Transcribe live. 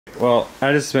Well,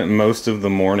 I just spent most of the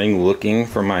morning looking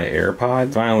for my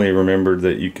AirPods. Finally remembered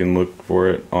that you can look for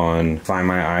it on Find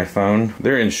My iPhone.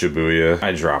 They're in Shibuya.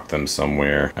 I dropped them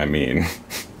somewhere. I mean,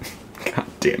 god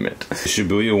damn it.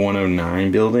 Shibuya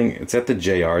 109 building. It's at the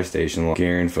JR station.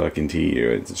 Guarantee you,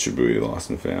 it's Shibuya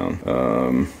Lost and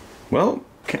Found. Well,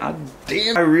 god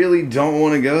damn, I really don't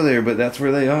want to go there, but that's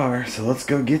where they are, so let's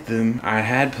go get them. I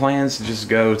had plans to just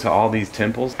go to all these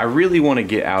temples. I really want to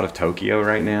get out of Tokyo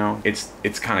right now. It's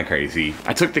kind of crazy.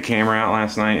 I took the camera out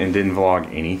last night and didn't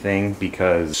vlog anything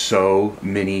because so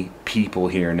many people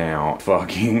here now.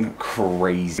 Fucking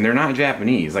crazy. And they're not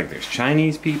Japanese. Like, there's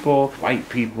Chinese people, white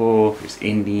people, there's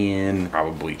Indian,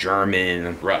 probably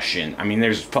German, Russian. I mean,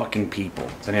 there's fucking people.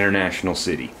 It's an international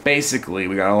city. Basically,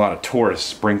 we got a lot of tourists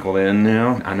sprinkled in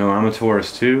now. I know I'm a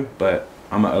tourist too, but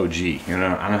I'm an OG, you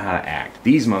know, I know how to act.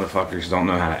 These motherfuckers don't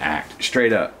know how to act.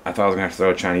 Straight up, I thought I was gonna have to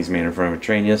throw a Chinese man in front of a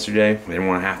train yesterday. I didn't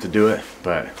want to have to do it,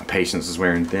 but my patience is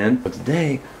wearing thin. But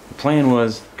today, the plan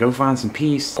was go find some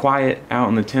peace, quiet out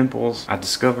in the temples. I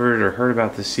discovered or heard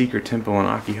about this secret temple in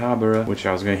Akihabara, which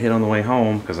I was gonna hit on the way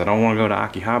home because I don't want to go to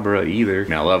Akihabara either. I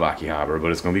mean, I love Akihabara,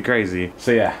 but it's gonna be crazy.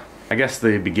 So yeah, I guess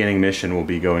the beginning mission will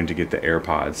be going to get the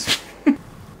AirPods.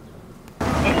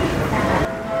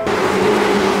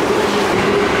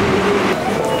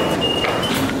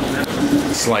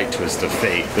 Slight twist of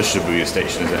fate. The Shibuya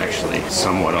station is actually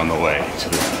somewhat on the way to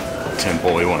the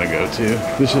temple we want to go to.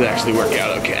 This should actually work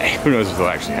out okay. Who knows if they'll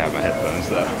actually have my headphones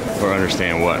though, or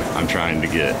understand what I'm trying to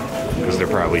get, because they're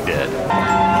probably dead.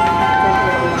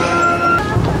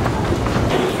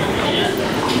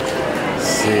 Let's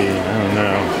see, I don't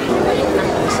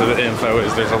know. So the info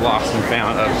is there's a lost and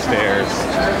found upstairs.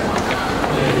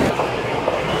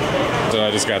 So I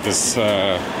just got this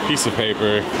piece of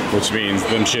paper, which means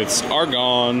them shits are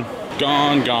gone.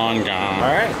 Gone, gone, gone.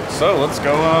 All right, so let's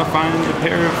go find a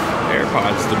pair of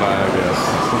AirPods to buy, I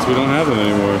guess, since we don't have them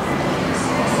anymore.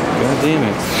 God damn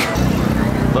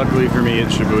it. Luckily for me,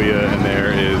 it's Shibuya, and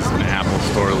there is an Apple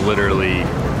store literally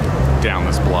down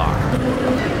this block.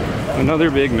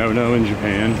 Another big no-no in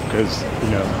Japan, because, you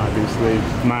know, obviously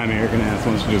my American ass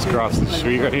wants to just cross the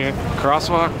street right here.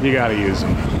 Crosswalk, you gotta use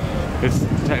them. It's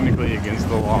technically against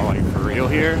the law, like, for real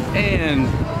here. And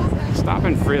stop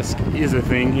and frisk is a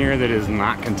thing here that is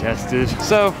not contested.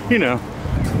 So, you know,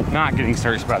 not getting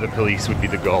searched by the police would be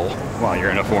the goal while you're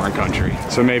in a foreign country.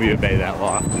 So maybe obey that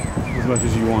law as much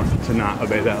as you want to not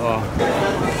obey that law.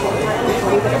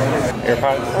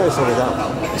 AirPods? Oh, sold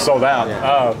out. Sold out? Yeah.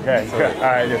 Oh, okay. Good. All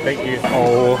right, thank you.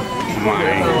 Oh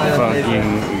my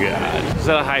fucking god. Is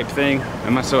that a hype thing?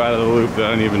 Am I so out of the loop that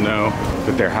I don't even know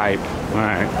that they're hype? All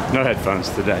right, no headphones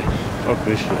today. Fuck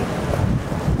this shit.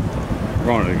 We're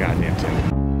going to the goddamn temple.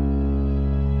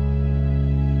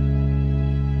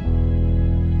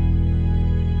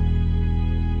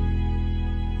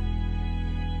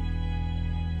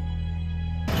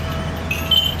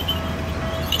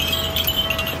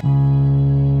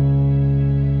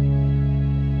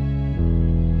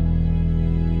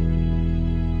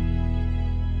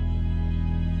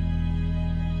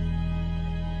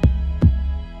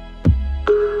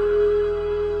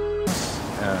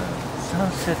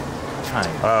 Sunset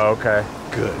time. Oh, okay.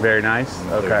 Good. Very nice.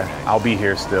 Okay. I'll be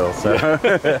here still, so.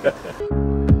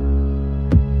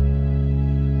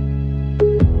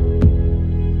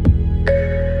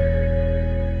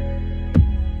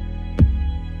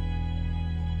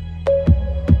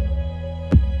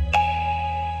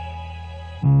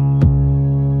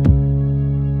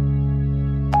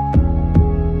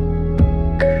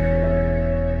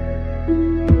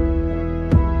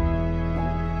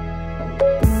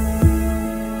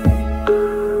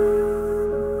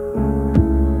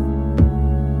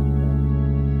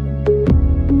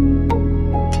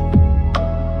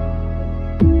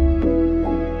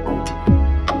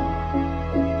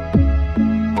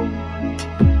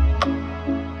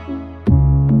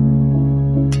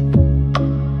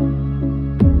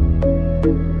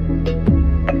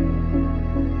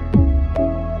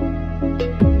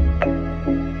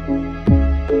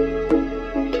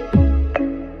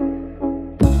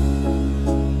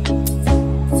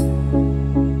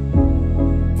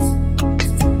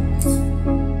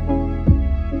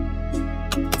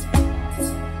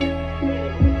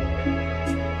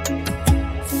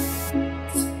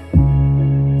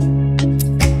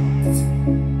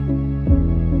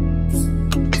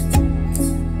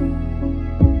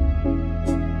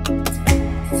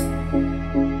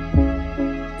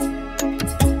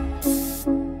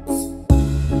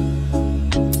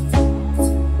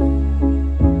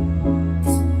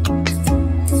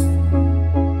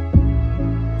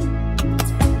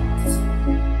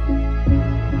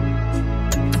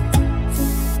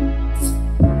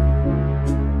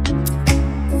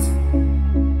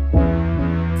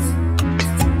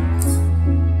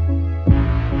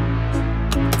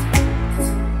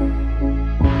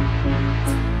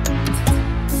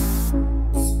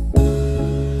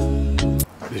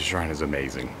 This shrine is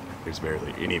amazing. There's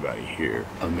barely anybody here.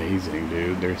 Amazing,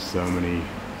 dude. There's so many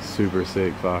super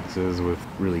sick foxes with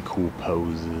really cool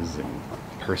poses and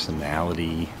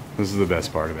personality. This is the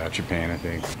best part about Japan, I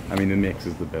think. I mean, the mix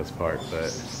is the best part, but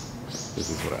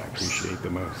this is what I appreciate the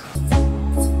most.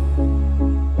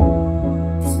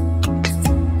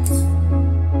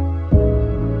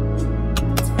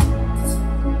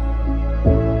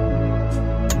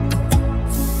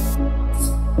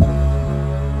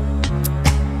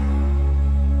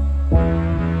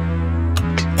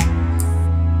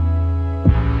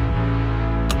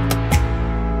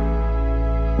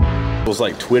 It was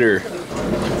like Twitter. I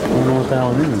don't know what that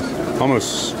one is.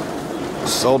 Almost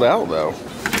sold out though.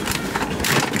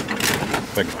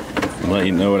 If I could let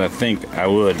you know what I think, I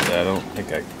would, but I don't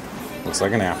think I. Looks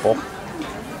like an apple.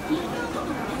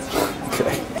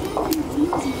 Okay.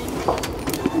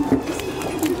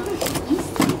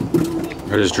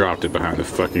 I just dropped it behind the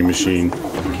fucking machine.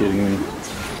 Are you kidding me?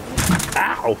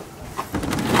 Ow!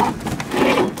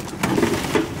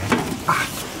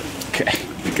 Okay,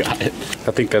 got it. I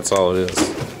think that's all it is.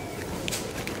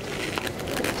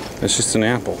 It's just an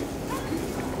apple.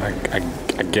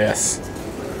 I guess.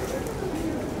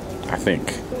 I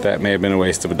think. That may have been a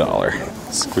waste of $1.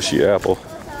 Squishy apple.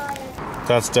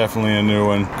 That's definitely a new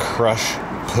one. Crush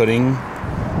pudding.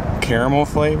 Caramel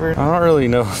flavored. I don't really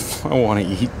know if I want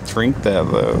to drink that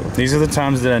though. These are the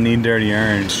times that I need dirty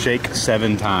earned. Shake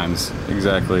 7 times.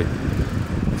 Exactly.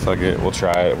 Fuck it, we'll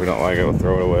try it. If we don't like it, we'll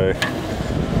throw it away.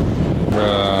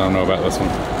 I don't know about this one.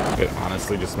 It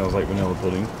honestly just smells like vanilla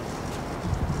pudding.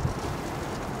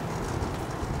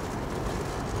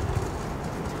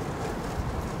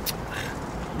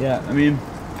 Yeah, I mean,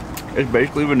 it's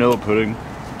basically vanilla pudding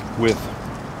with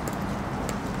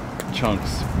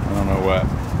chunks. I don't know what.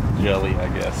 Jelly, I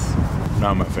guess.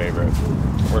 Not my favorite.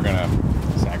 We're gonna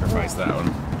sacrifice that one.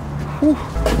 Whew.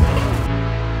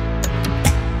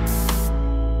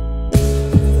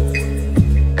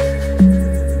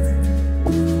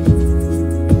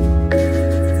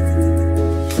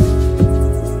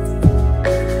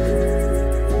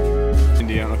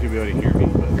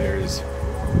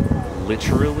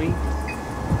 Literally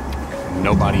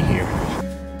nobody here.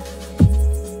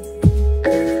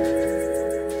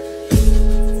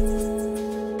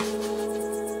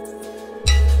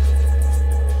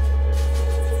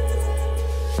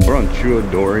 We're on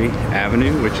Chuodori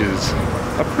Avenue, which is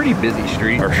a pretty busy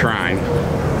street. Our shrine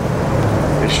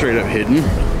is straight up hidden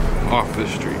off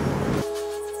this street.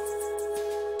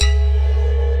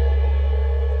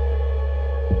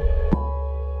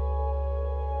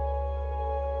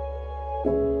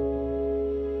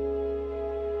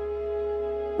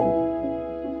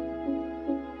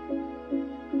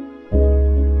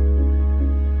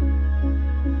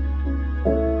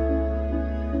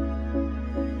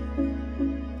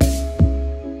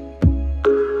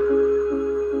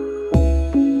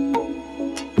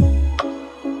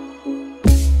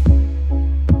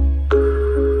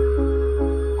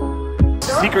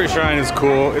 Secret Shrine is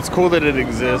cool. It's cool that it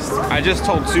exists. I just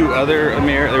told 2 other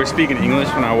they were speaking English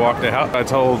when I walked out. I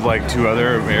told like 2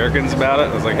 other Americans about it.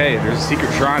 I was like, hey, there's a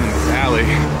secret shrine in this alley.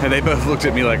 And they both looked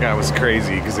at me like I was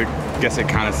crazy because I guess it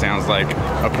kind of sounds like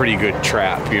a pretty good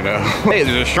trap, you know? Hey,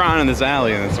 there's a shrine in this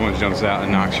alley, and then someone jumps out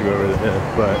and knocks you over the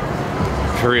head. But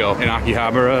for real, in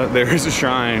Akihabara, there is a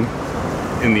shrine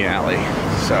in the alley.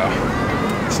 So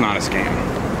it's not a scam.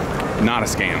 Not a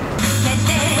scam.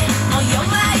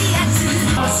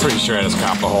 Pretty sure I just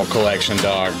copped the whole collection,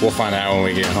 dog. We'll find out when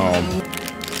we get home.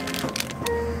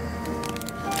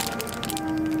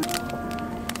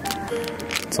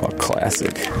 It's all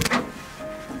classic.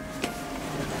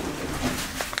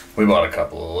 We bought a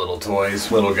couple of little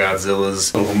toys, little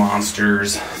Godzillas, little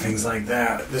monsters, things like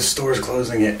that. This store's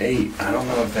closing at 8. I don't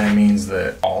know if that means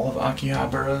that all of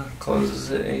Akihabara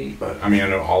closes at 8. But I mean, I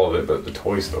know all of it, but the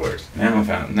toy stores. Now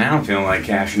I'm feeling like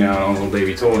cashing out on little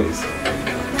baby toys.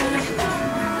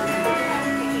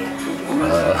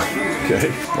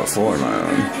 Okay, what floor am I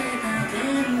on?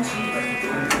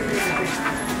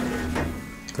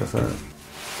 What's that?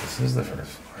 This is the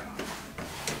first floor.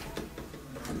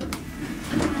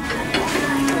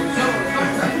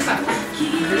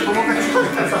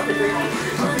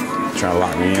 Try to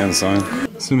lock me in, son.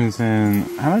 Sumin-san,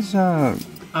 how much,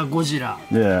 Godzilla.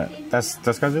 yeah, that's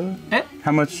Godzilla?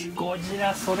 How much?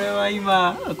 Godzilla, それは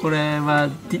今、これは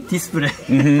ディスプレイ。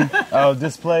Oh,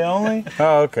 display only?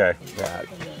 Oh, okay. Got it.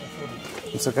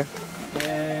 It's okay.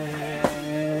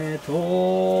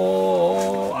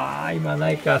 今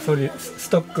ないか、ス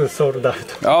トックソールドアウ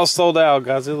ト。 All sold out,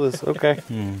 Godzilla's. Okay.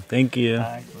 Thank you.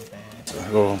 はい、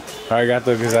Oh,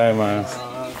 arigatou gozaimasu.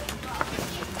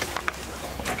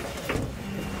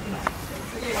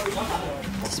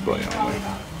 Display only.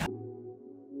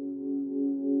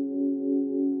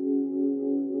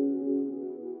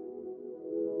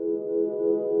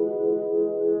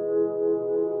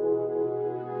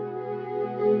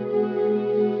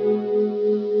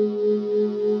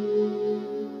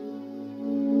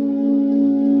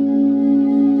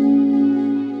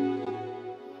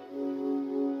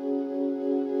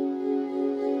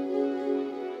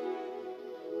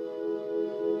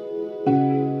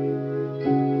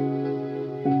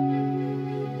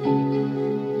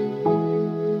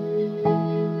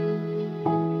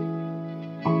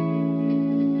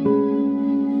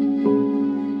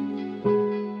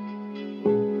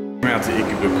 Out to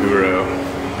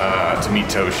Ikebukuro to meet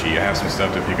Toshi. I have some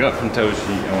stuff to pick up from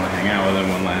Toshi. I want to hang out with him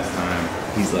one last time.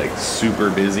 He's like super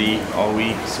busy all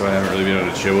week, so I haven't really been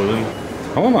able to chill with him.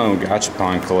 I want my own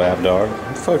Gachapon collab, dog.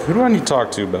 Fuck, who do I need to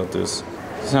talk to about this?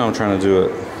 This is how I'm trying to do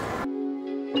it.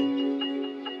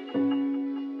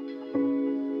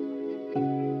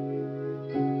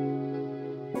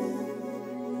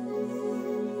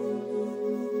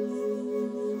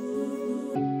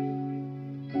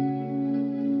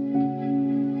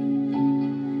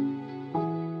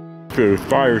 Dude,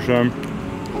 fire, son.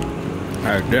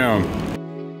 Alright, down.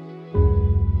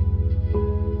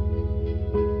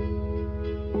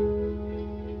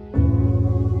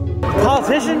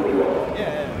 Politician?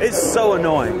 It's so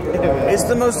annoying. It's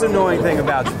the most annoying thing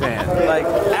about Japan. Like,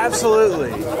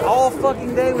 absolutely. All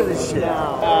fucking day with this shit.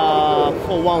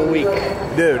 For 1 week.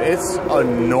 Dude, it's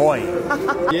annoying.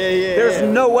 There's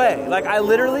no way. Like, I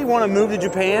literally want to move to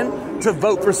Japan to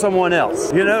vote for someone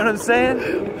else. You know what I'm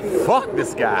saying? Fuck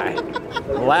this guy.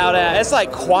 Loud ass. It's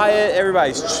like quiet.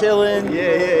 Everybody's chilling.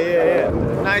 Yeah.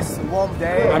 Nice warm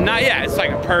day. Yeah, it's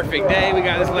like a perfect day. We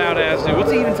got this loud ass dude.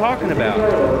 What's he even talking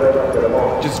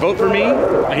about? Just vote for me?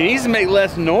 He needs to make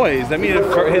less noise. I mean,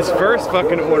 his first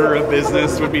fucking order of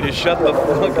business would be to shut the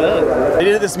fuck up. They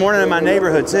did it this morning in my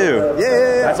neighborhood too.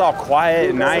 Yeah. That's all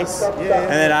quiet and nice. And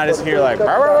then I just hear like,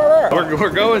 we're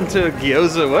going to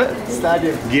Gyoza, what?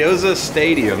 Stadium. Gyoza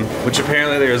Stadium, which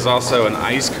apparently there's also an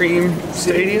ice cream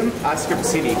stadium. Ice cream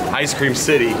city. Ice Cream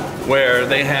City, where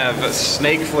they have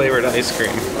snake flavored ice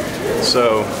cream.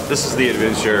 So this is the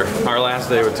adventure. Our last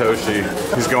day with Toshi.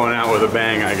 He's going out with a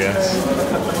bang, I guess.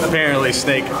 Apparently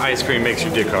snake ice cream makes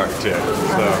your dick hard too.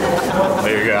 So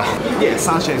there you go. Yeah,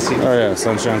 Sunshine City. Oh yeah,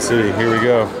 Sunshine City. Here we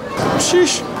go.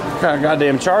 Sheesh. Got a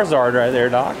goddamn Charizard right there,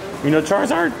 Doc. You know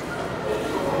Charizard?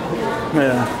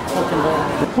 Yeah.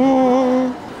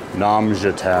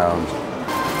 Namja Town.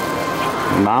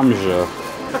 Namja.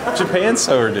 Japan's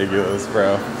so ridiculous,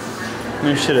 bro.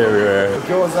 There's shit everywhere.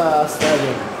 Gyoza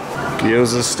Stadium.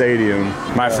 Gyoza Stadium.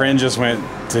 My friend just went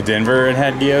to Denver and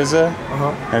had gyoza,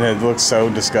 and it looked so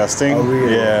disgusting. Oh,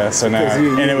 really? Yeah, so now,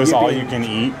 and it was all you can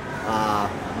eat.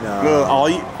 No. Well,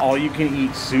 all you can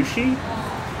eat sushi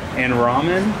and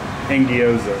ramen and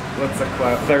gyoza. What's the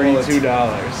class? $32.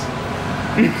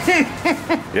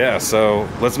 Yeah, so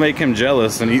let's make him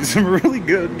jealous and eat some really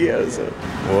good gyoza.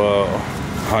 Whoa,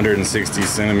 160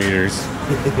 centimeters.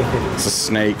 It's a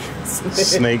snake.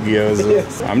 Snake gyoza.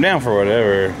 Yes. I'm down for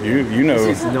whatever. You know.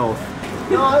 This is no.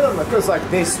 No, I don't know, because like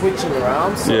they switching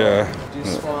around. So Yeah.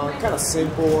 This one, kind of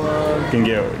simple one. You can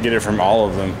get it from all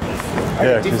of them.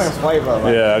 Yeah, Different flavor.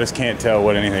 Like, yeah, I just can't tell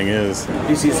what anything is.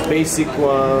 This is basic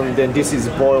one. Then this is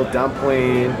boiled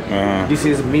dumpling. This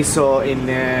is miso in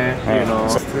there. You know,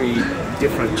 3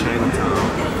 different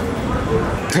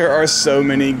Chinatown. There are so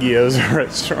many gyoza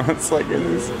restaurants like in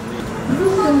this.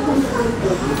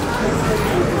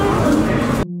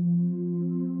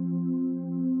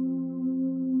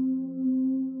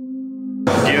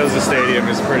 Gyoza Stadium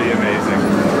is pretty amazing.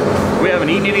 We haven't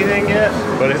eaten anything yet,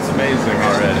 but it's amazing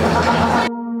already.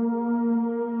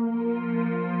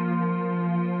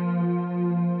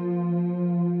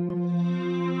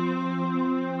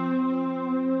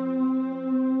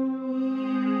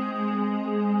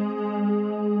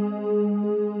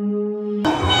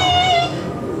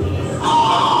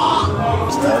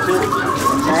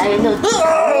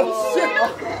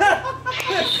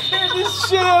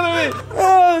 Shit out of me!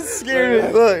 Oh, it scared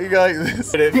me. Look, you got like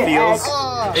this. It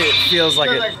feels like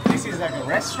it. This is like a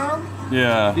restaurant.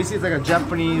 Yeah. This is like a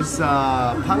Japanese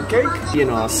pancake. You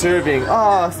know, serving.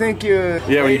 Oh, thank you.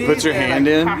 Yeah, when you put your hand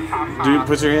in. Dude,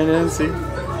 put your hand in, see?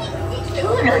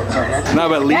 No,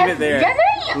 but leave it there.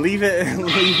 Leave it,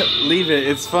 leave it.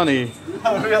 It's funny.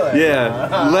 Oh, really?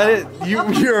 Yeah. Let it,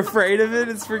 you're afraid of it?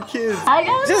 It's for kids.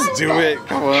 Just do it.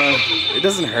 Come on. It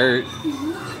doesn't hurt.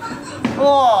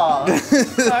 Oh,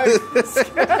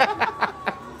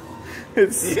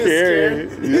 It's scary.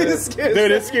 You're scared.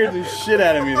 Dude, it scared the shit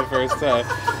out of me the first time.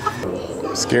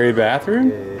 Scary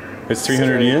bathroom? It's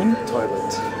 300 yen?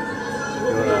 Toilet.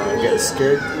 You wanna get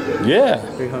scared? Yeah.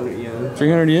 300 yen.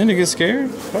 300 yen to get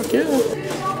scared? Fuck yeah.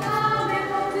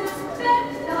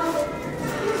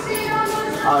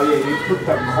 Oh yeah, you put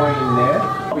the coin in there.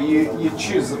 But you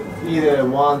choose either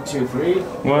 1, 2, 3.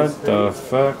 What the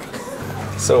fuck?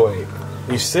 So wait,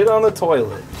 you sit on the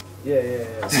toilet. Yeah.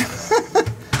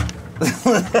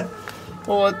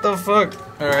 What the fuck?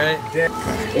 All right.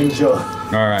 Enjoy.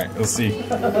 All right, let's see.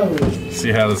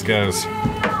 See how this goes.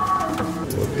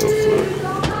 What the fuck?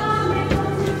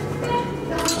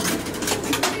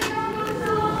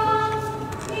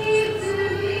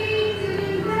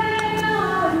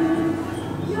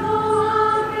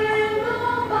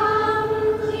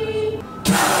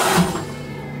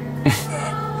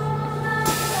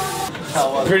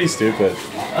 Pretty stupid.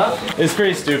 Huh? It's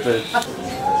pretty stupid.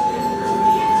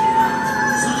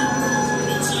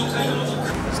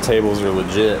 These tables are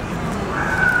legit.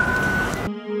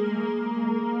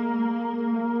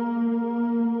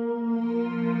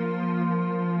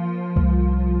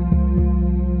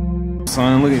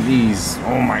 Son, look at these.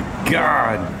 Oh my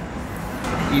god.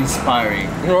 Inspiring.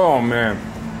 Oh man.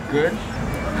 Good.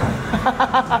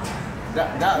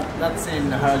 That's in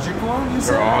Harajuku, you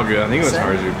said? They're all good. I think it was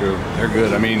Harajuku. They're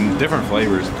good. I mean, different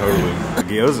flavors, totally. The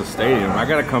Gyoza Stadium. I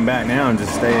gotta come back now and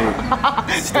just stay here.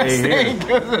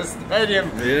 Gyoza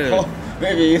Stadium. Yeah. Oh,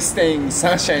 maybe you stay in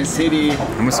Sunshine City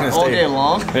I'm just gonna all stay day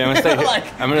long. Yeah, I'm gonna stay here. Like,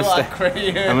 I'm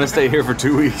gonna stay here for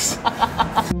 2 weeks.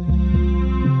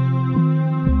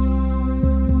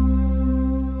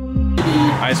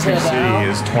 Ice Cream City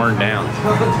is torn down.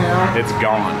 It's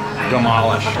gone.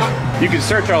 Demolished. You can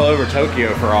search all over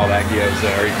Tokyo for all that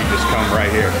gyoza, or you can just come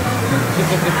right here.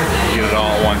 Get it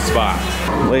all in one spot.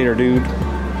 Later, dude.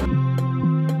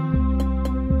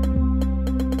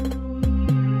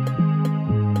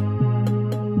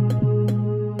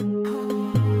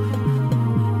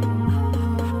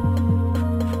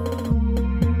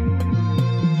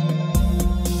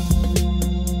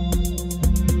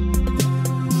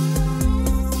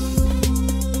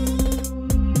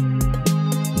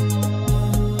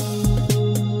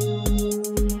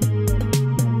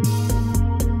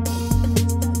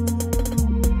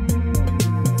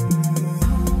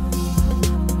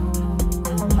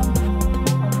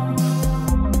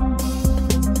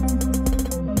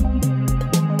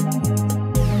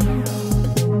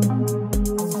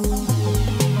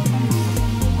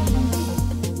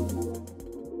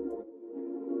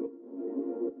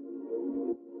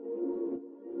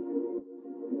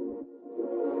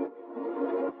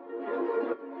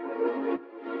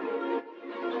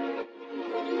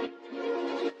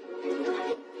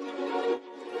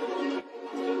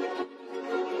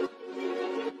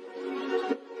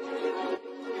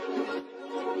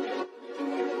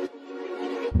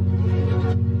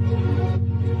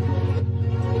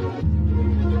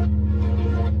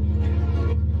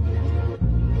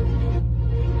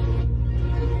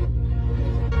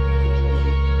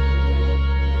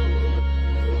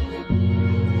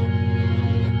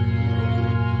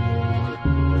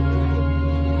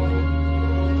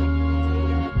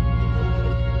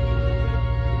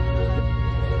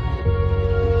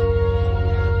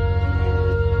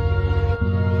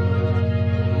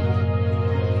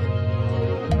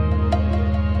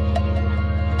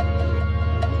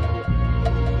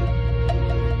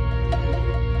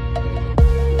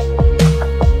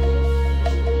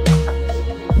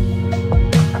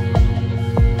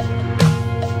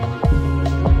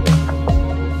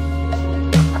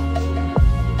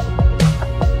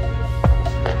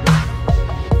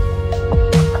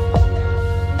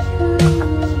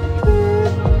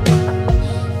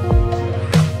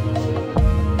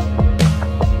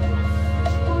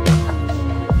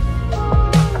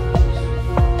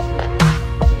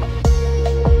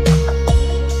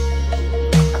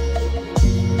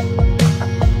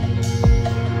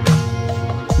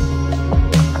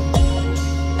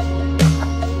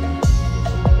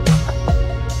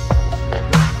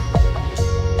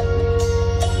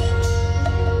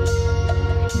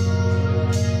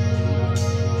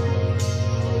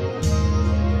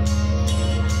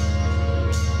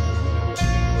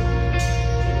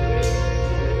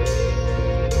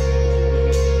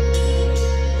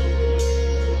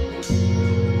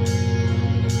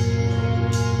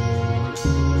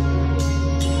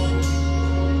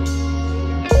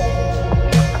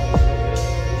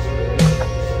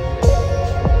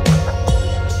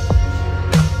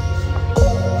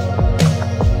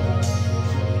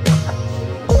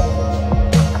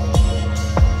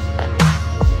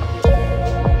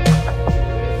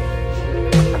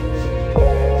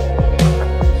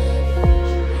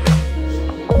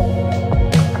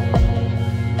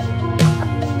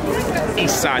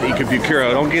 west side of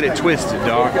Ikebukuro. Don't get it twisted,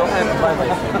 dog.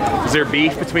 Is there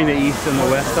beef between the east and the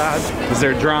west side? Is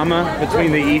there drama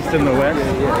between the east and the west?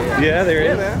 Yeah, there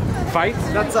is. Fights?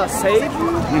 That's a Save.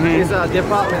 It's a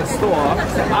department store.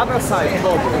 The other side, enemy.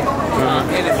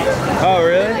 Oh,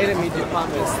 really? Enemy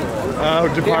department store.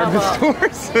 Oh, department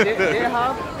stores? They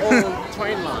have all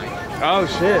train line. Oh,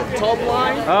 shit. Top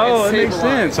line. Oh, and that makes Save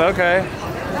line. sense. Okay.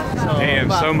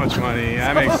 Damn, so much money.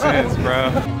 That makes sense,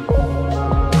 bro.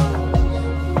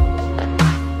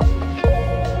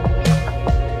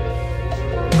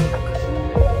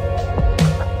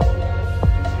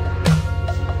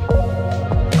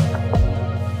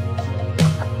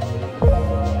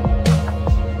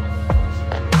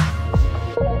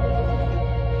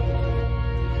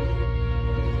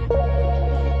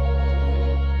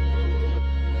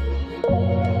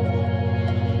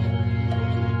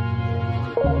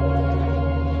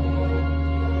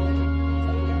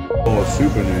 Oh,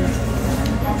 soup in there.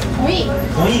 Oui.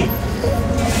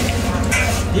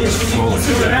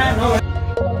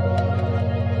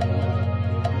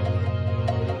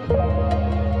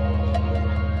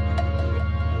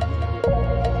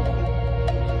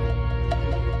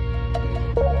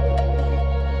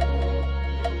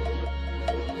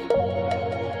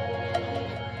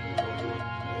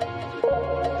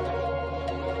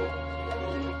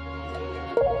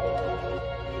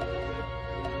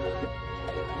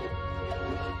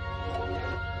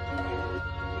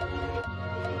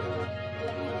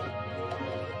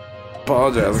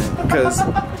 Apologize because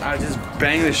I just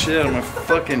banged the shit out of my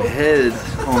fucking head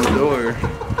on the door.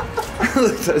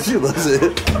 She loves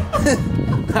it.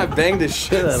 I banged the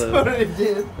shit out of it.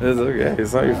 It's okay.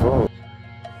 It's not your fault.